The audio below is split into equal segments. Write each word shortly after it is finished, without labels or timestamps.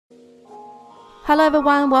Hello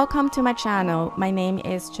everyone, welcome to my channel. My name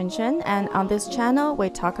is Chen, and on this channel we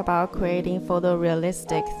talk about creating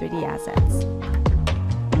photorealistic 3D assets.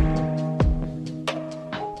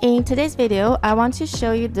 In today's video, I want to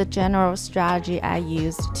show you the general strategy I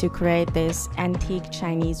used to create this antique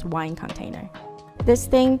Chinese wine container. This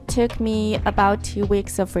thing took me about 2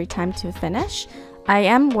 weeks of free time to finish. I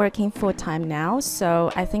am working full-time now,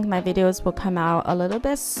 so I think my videos will come out a little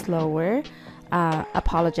bit slower.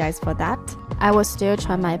 Apologize for that. I will still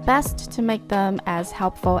try my best to make them as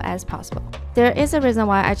helpful as possible. There is a reason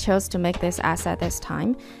why I chose to make this asset this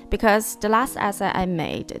time, because the last asset I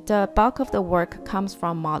made, the bulk of the work comes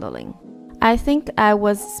from modeling. I think I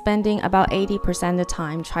was spending about 80% of the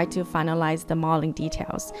time trying to finalize the modeling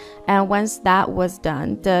details, and once that was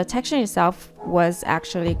done, the texture itself was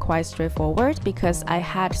actually quite straightforward because I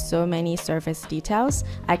had so many surface details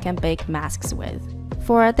I can bake masks with.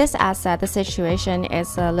 For this asset, the situation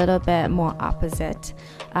is a little bit more opposite.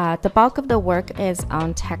 The bulk of the work is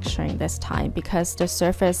on texturing this time because the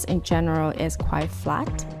surface in general is quite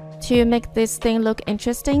flat. To make this thing look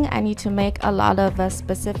interesting, I need to make a lot of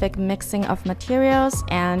specific mixing of materials,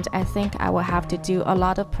 and I think I will have to do a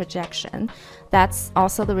lot of projection. That's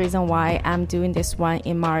also the reason why I'm doing this one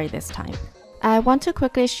in Mari this time. I want to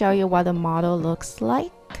quickly show you what the model looks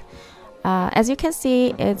like. As you can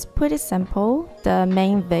see, it's pretty simple. The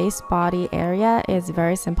main vase body area is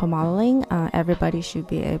very simple modeling. Everybody should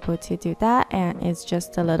be able to do that, and it's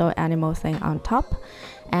just a little animal thing on top.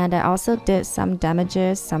 And I also did some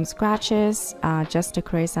damages, some scratches, just to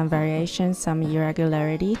create some variation, some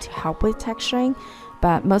irregularity to help with texturing.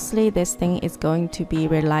 But mostly this thing is going to be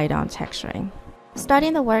relied on texturing.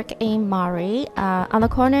 Starting the work in Mari, on the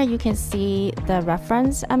corner you can see the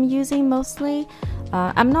reference I'm using mostly.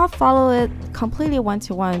 I'm not following it completely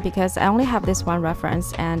one-to-one because I only have this one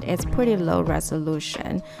reference and it's pretty low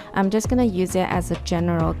resolution. I'm just gonna use it as a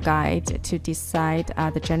general guide to decide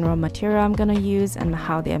the general material I'm gonna use and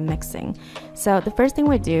how they're mixing. So the first thing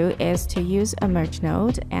we do is to use a merge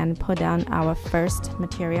node and put down our first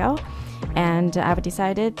material. And I've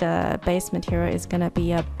decided the base material is gonna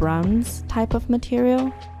be a bronze type of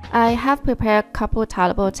material. I have prepared a couple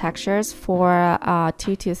tileable textures for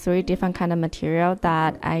 2 to 3 different kind of material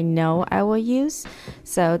that I know I will use.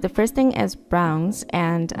 So the first thing is bronze,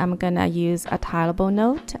 and I'm gonna use a tileable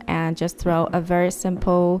node and just throw a very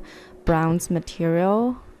simple bronze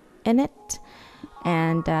material in it.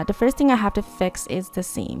 And the first thing I have to fix is the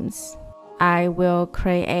seams. I will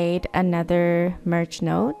create another merge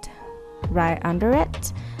node right under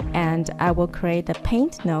it, and I will create the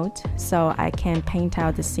paint node so I can paint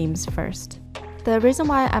out the seams first. The reason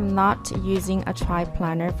why I'm not using a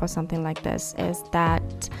tri-planar for something like this is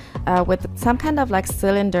that with some kind of like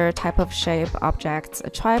cylinder type of shape objects, a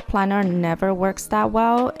tri-planar never works that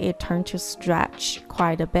well. It turns to stretch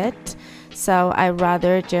quite a bit, so I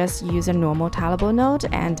rather just use a normal tileable node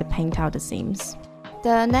and paint out the seams.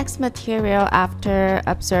 The next material after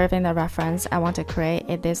observing the reference I want to create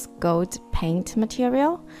is this gold paint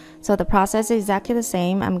material. So the process is exactly the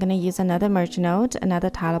same. I'm going to use another merge node, another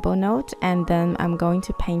tileable node, and then I'm going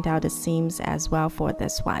to paint out the seams as well for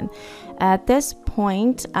this one. At this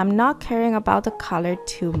point, I'm not caring about the color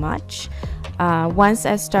too much. Once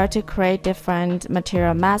I start to create different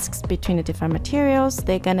material masks between the different materials,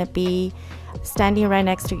 they're going to be standing right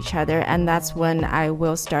next to each other, and that's when I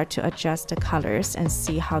will start to adjust the colors and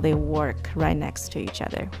see how they work right next to each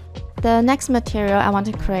other. The next material I want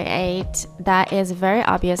to create that is very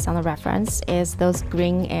obvious on the reference is those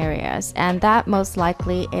green areas, and that most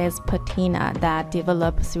likely is patina that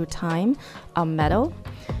developed through time on metal.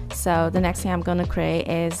 So the next thing I'm going to create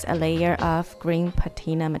is a layer of green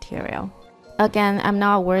patina material. Again, I'm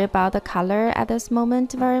not worried about the color at this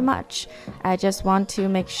moment very much. I just want to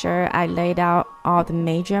make sure I laid out all the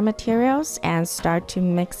major materials and start to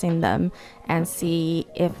mixing them and see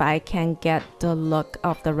if I can get the look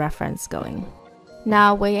of the reference going.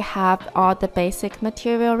 Now we have all the basic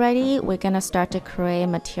material ready, we're gonna start to create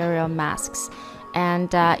material masks.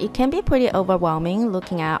 And it can be pretty overwhelming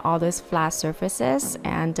looking at all those flat surfaces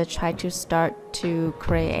and try to start to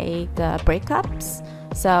create the breakups.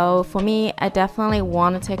 So for me, I definitely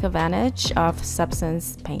want to take advantage of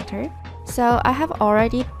Substance Painter. So I have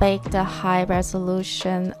already baked a high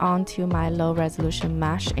resolution onto my low resolution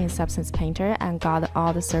mesh in Substance Painter and got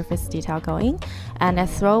all the surface detail going. And I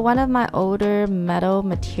throw one of my older metal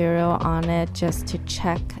material on it just to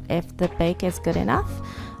check if the bake is good enough.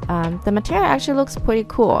 The material actually looks pretty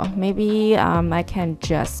cool. Maybe I can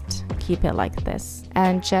just keep it like this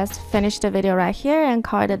and just finish the video right here and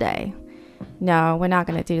call it a day. No, we're not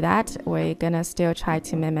gonna do that. We're gonna still try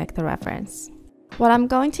to mimic the reference. What I'm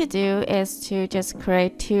going to do is to just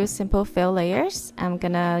create two simple fill layers. I'm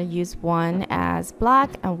gonna use one as black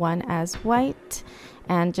and one as white,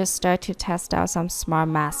 and just start to test out some smart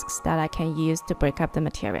masks that I can use to break up the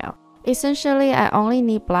material. Essentially, I only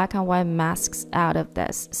need black and white masks out of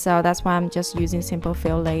this, so that's why I'm just using simple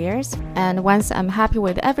fill layers. And once I'm happy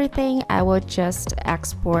with everything, I will just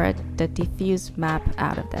export the diffuse map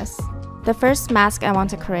out of this. The first mask I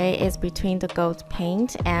want to create is between the gold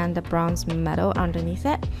paint and the bronze metal underneath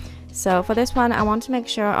it. So for this one, I want to make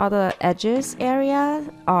sure all the edges area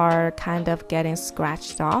are kind of getting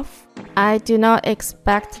scratched off. I do not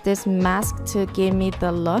expect this mask to give me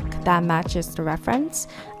the look that matches the reference.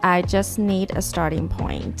 I just need a starting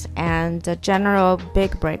point, and the general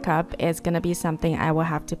big breakup is going to be something I will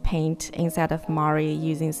have to paint instead of Mari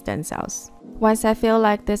using stencils. Once I feel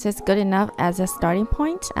like this is good enough as a starting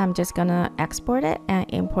point, I'm just gonna export it and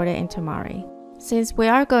import it into Mari. Since we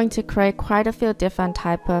are going to create quite a few different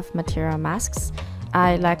type of material masks,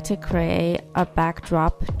 I like to create a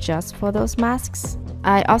backdrop just for those masks.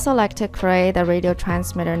 I also like to create the radio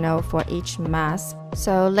transmitter node for each mask,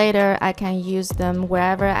 so later I can use them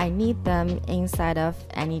wherever I need them inside of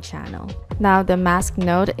any channel. Now the mask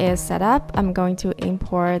node is set up, I'm going to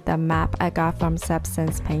import the map I got from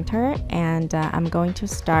Substance Painter, and I'm going to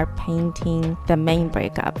start painting the main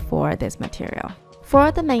breakup for this material. For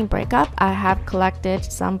the main breakup, I have collected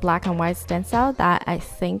some black and white stencil that I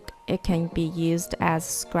think it can be used as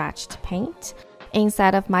scratched paint.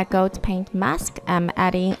 Inside of my gold paint mask, I'm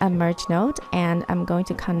adding a merge node, and I'm going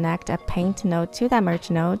to connect a paint node to that merge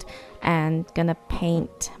node and gonna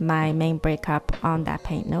paint my main breakup on that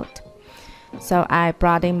paint node. So I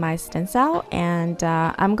brought in my stencil, and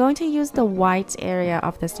I'm going to use the white area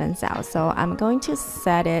of the stencil. So I'm going to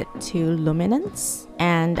set it to luminance,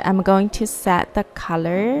 and I'm going to set the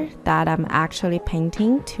color that I'm actually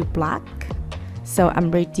painting to black. So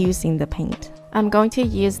I'm reducing the paint. I'm going to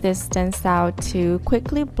use this stencil to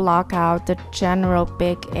quickly block out the general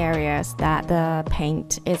big areas that the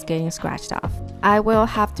paint is getting scratched off. I will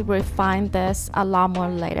have to refine this a lot more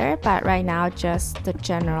later, but right now just the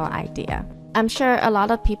general idea. I'm sure a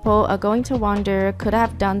lot of people are going to wonder, could I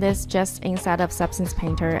have done this just inside of Substance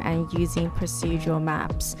Painter and using procedural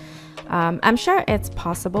maps? I'm sure it's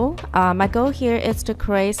possible. My goal here is to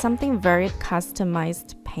create something very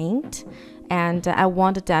customized paint, and I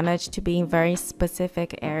want the damage to be in very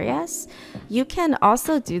specific areas. You can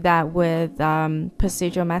also do that with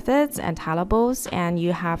procedural methods and tilables, and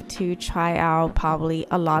you have to try out probably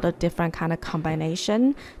a lot of different kind of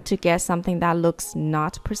combination to get something that looks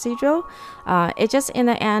not procedural. It just, in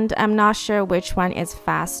the end, I'm not sure which one is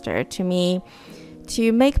faster. To me,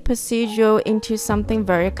 to make procedural into something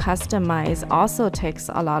very customized also takes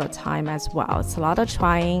a lot of time as well. It's a lot of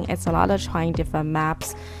trying, different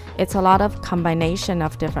maps. It's a lot of combination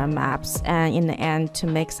of different maps, and in the end to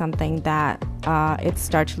make something that it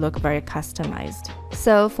starts to look very customized.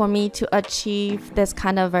 So for me to achieve this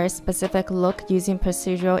kind of very specific look using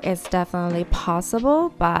procedural is definitely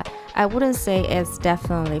possible, but I wouldn't say it's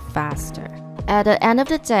definitely faster. At the end of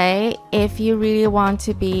the day, if you really want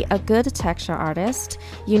to be a good texture artist,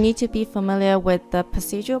 you need to be familiar with the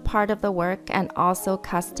procedural part of the work and also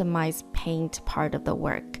customized paint part of the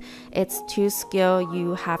work. It's two skills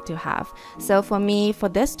you have to have. So for me, for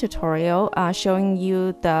this tutorial, showing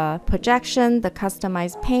you the projection, the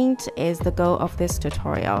customized paint is the goal of this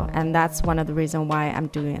tutorial, and that's one of the reasons why I'm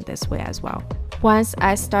doing it this way as well. Once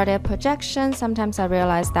I started projection, sometimes I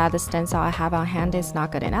realized that the stencil I have on hand is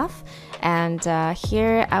not good enough. And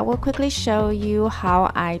here I will quickly show you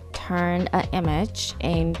how I turn an image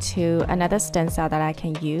into another stencil that I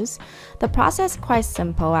can use. The process is quite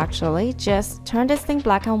simple actually. Just turn this thing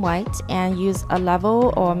black and white and use a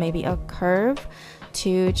level or maybe a curve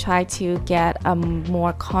to try to get a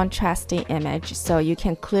more contrasting image, so you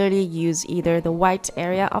can clearly use either the white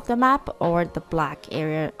area of the map or the black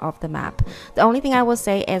area of the map. The only thing I will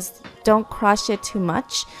say is don't crush it too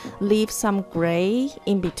much, leave some gray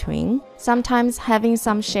in between. Sometimes having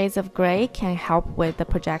some shades of gray can help with the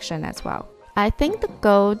projection as well. I think the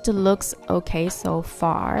gold looks okay so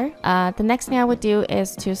far. The next thing I would do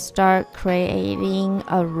is to start creating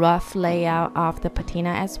a rough layout of the patina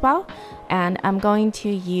as well. And I'm going to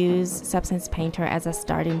use Substance Painter as a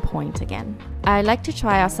starting point again. I like to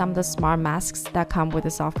try out some of the smart masks that come with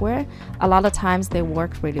the software. A lot of times they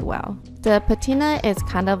work really well. The patina is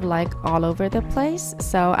kind of like all over the place,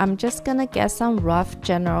 so I'm just gonna get some rough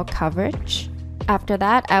general coverage. After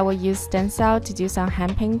that, I will use stencil to do some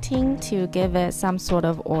hand painting to give it some sort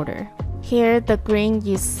of order. Here, the green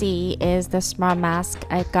you see is the smart mask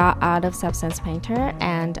I got out of Substance Painter,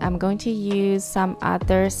 and I'm going to use some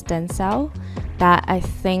other stencil that I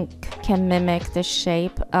think can mimic the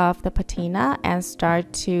shape of the patina and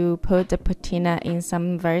start to put the patina in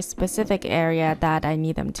some very specific area that I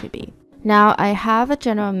need them to be. Now I have a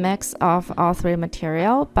general mix of all three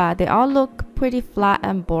material, but they all look pretty flat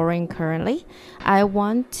and boring currently. I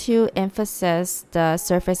want to emphasize the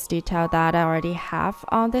surface detail that I already have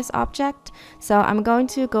on this object. So I'm going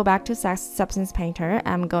to go back to Substance Painter.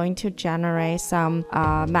 I'm going to generate some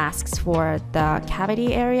masks for the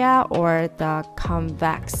cavity area or the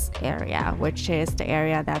convex area, which is the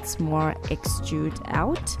area that's more extrude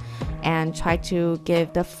out, and try to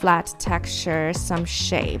give the flat texture some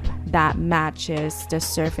shape that matches the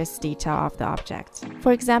surface detail of the object.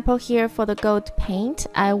 For example, here for the gold paint,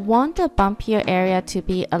 I want the bumpier area to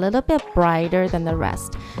be a little bit brighter than the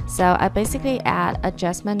rest. So I basically add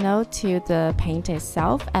adjustment node to the paint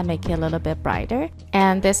itself and make it a little bit brighter.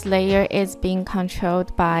 And this layer is being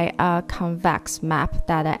controlled by a convex map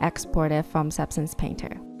that I exported from Substance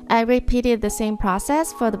Painter. I repeated the same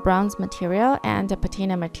process for the bronze material and the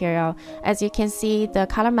patina material. As you can see, the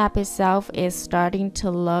color map itself is starting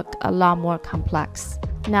to look a lot more complex.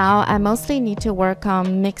 Now, I mostly need to work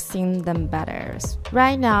on mixing them better.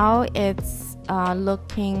 Right now, it's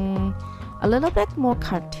looking a little bit more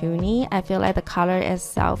cartoony. I feel like the color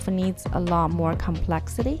itself needs a lot more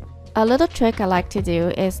complexity. A little trick I like to do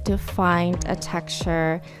is to find a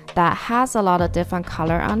texture that has a lot of different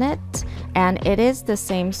color on it, and it is the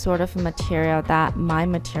same sort of material that my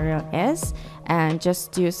material is, and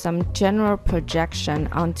just do some general projection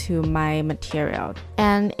onto my material,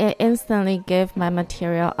 and it instantly gives my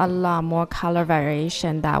material a lot more color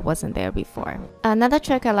variation that wasn't there before. Another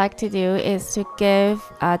trick I like to do is to give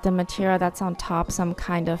the material that's on top some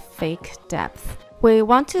kind of fake depth. We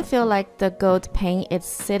want to feel like the gold paint is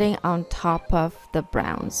sitting on top of the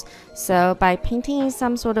browns. So by painting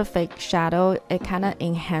some sort of fake shadow, it kind of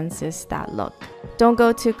enhances that look. Don't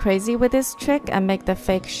go too crazy with this trick and make the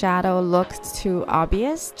fake shadow look too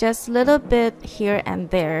obvious. Just a little bit here and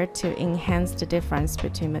there to enhance the difference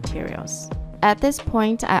between materials. At this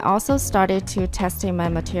point, I also started to testing my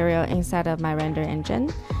material inside of my render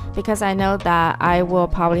engine, because I know that I will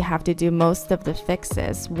probably have to do most of the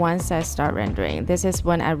fixes once I start rendering. This is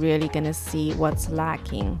when I'm really gonna see what's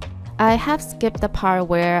lacking. I have skipped the part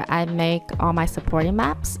where I make all my supporting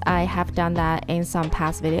maps. I have done that in some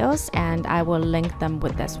past videos, and I will link them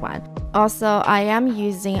with this one. Also, I am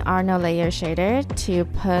using Arnold layer shader to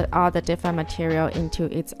put all the different material into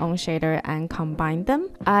its own shader and combine them.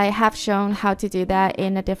 I have shown how to do that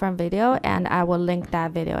in a different video, and I will link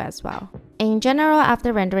that video as well. In general,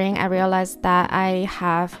 after rendering, I realized that I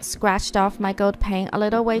have scratched off my gold paint a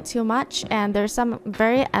little way too much, and there's some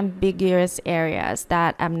very ambiguous areas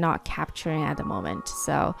that I'm not capturing at the moment.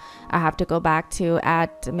 So I have to go back to add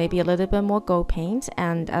maybe a little bit more gold paint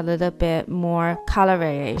and a little bit more color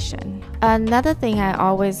variation. Another thing I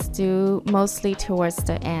always do mostly towards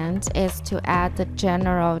the end is to add the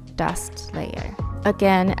general dust layer.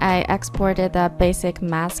 Again, I exported the basic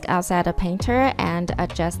mask outside of Painter and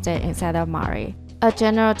adjusted inside of Mari. A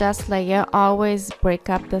general dust layer always break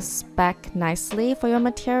up the speck nicely for your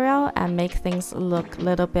material and make things look a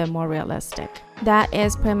little bit more realistic. That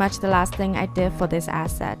is pretty much the last thing I did for this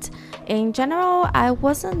asset. In general, I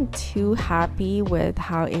wasn't too happy with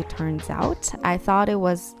how it turns out. I thought it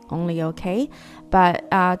was only okay, but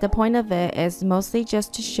the point of it is mostly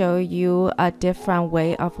just to show you a different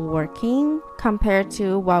way of working compared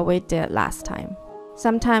to what we did last time.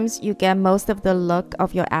 Sometimes you get most of the look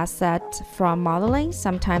of your asset from modeling,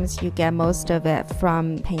 sometimes you get most of it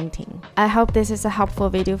from painting. I hope this is a helpful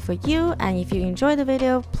video for you, and if you enjoyed the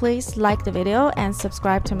video, please like the video and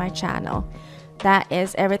subscribe to my channel. That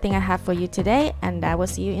is everything I have for you today, and I will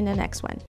see you in the next one.